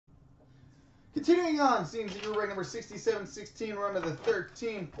Continuing on, seeing zero rate number 6716, run of the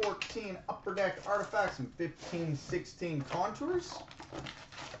 13-14 Upper Deck Artifacts and 15-16 Contours.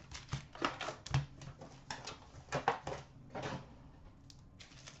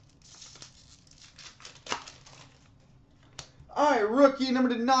 All right, rookie number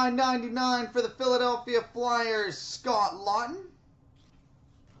to 999 for the Philadelphia Flyers, Scott Lawton.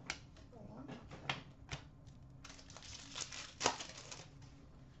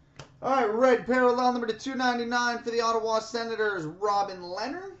 All right, red parallel number to 299 for the Ottawa Senators, Robin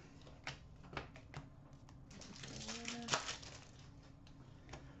Leonard.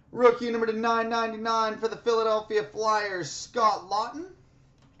 Rookie number to 999 for the Philadelphia Flyers, Scott Lawton.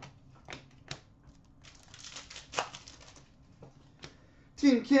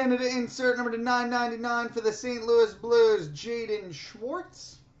 Team Canada insert number to 999 for the St. Louis Blues, Jaden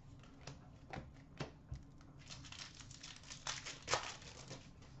Schwartz.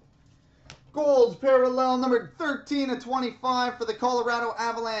 Gold parallel number 13/25 for the Colorado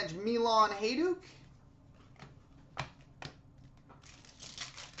Avalanche, Milan Hajduk.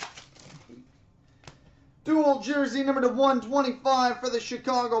 Dual jersey number to 125 for the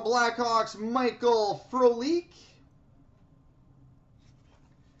Chicago Blackhawks, Michael Frolik.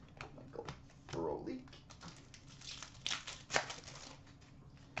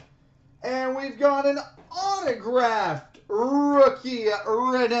 And we've got an autographed rookie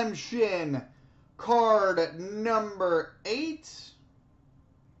redemption card number 8.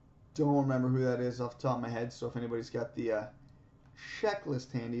 Don't remember who that is off the top of my head, so if anybody's got the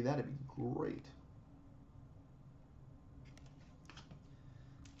checklist handy, that'd be great.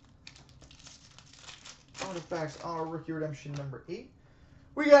 Artifacts auto rookie redemption number 8.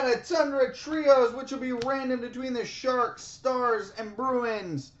 We got a Tundra Trios, which will be random between the Sharks, Stars, and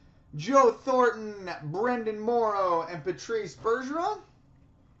Bruins. Joe Thornton, Brendan Morrow, and Patrice Bergeron.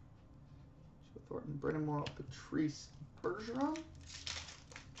 Joe Thornton, Brendan Morrow, Patrice Bergeron.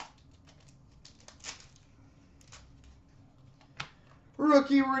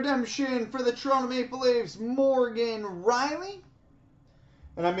 Rookie redemption for the Toronto Maple Leafs, Morgan Riley.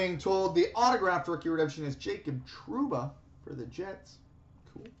 And I'm being told the autographed rookie redemption is Jacob Trouba for the Jets.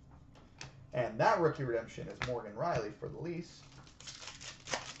 Cool. And that rookie redemption is Morgan Riley for the Leafs.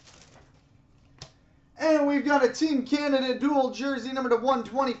 And we've got a Team Canada dual jersey number to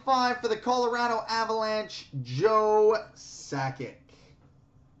 125 for the Colorado Avalanche, Joe Sakic.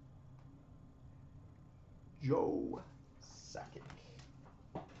 Joe Sakic.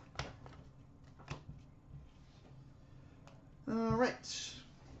 All right.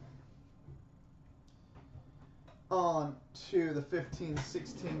 On to the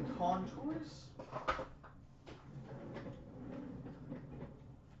 15-16 Contours.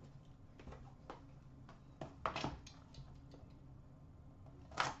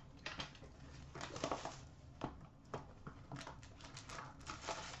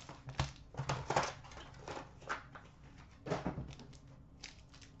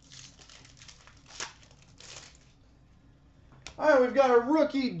 All right, we've got a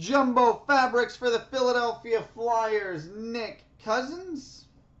rookie jumbo fabrics for the Philadelphia Flyers, Nick Cousins.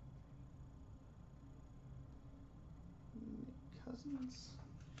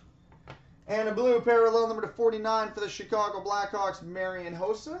 And a blue parallel number to 49 for the Chicago Blackhawks, Marian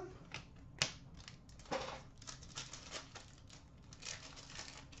Hossa.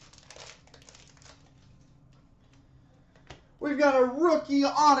 We've got a rookie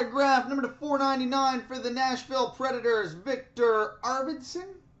autograph, number to 499 for the Nashville Predators, Victor Arvidsson.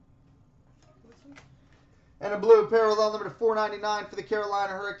 And a blue parallel, number to 499 for the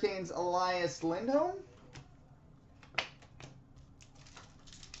Carolina Hurricanes, Elias Lindholm.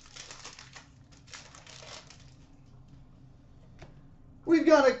 We've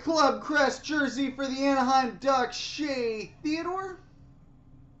got a Club Crest jersey for the Anaheim Ducks, Shea Theodore.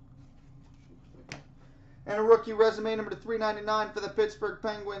 And a rookie resume number to 399 for the Pittsburgh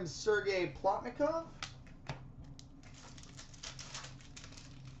Penguins, Sergei Plotnikov.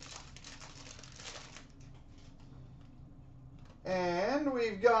 And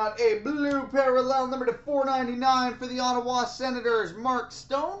we've got a blue parallel number to 499 for the Ottawa Senators, Mark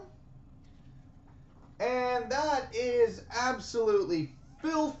Stone. And that is absolutely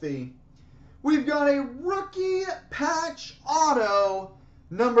filthy. We've got a rookie patch auto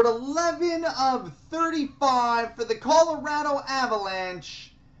numbered 11/35 for the Colorado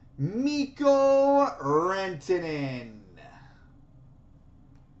Avalanche, Mikko Rantanen.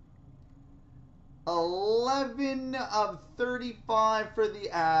 11/35 for the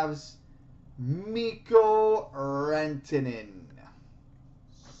Avs, Mikko Rantanen.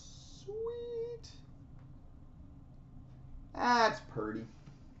 Sweet. That's pretty.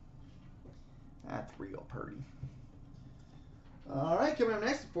 That's real pretty. All right, coming up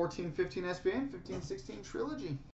next, 14-15 SPN, 15-16 Trilogy.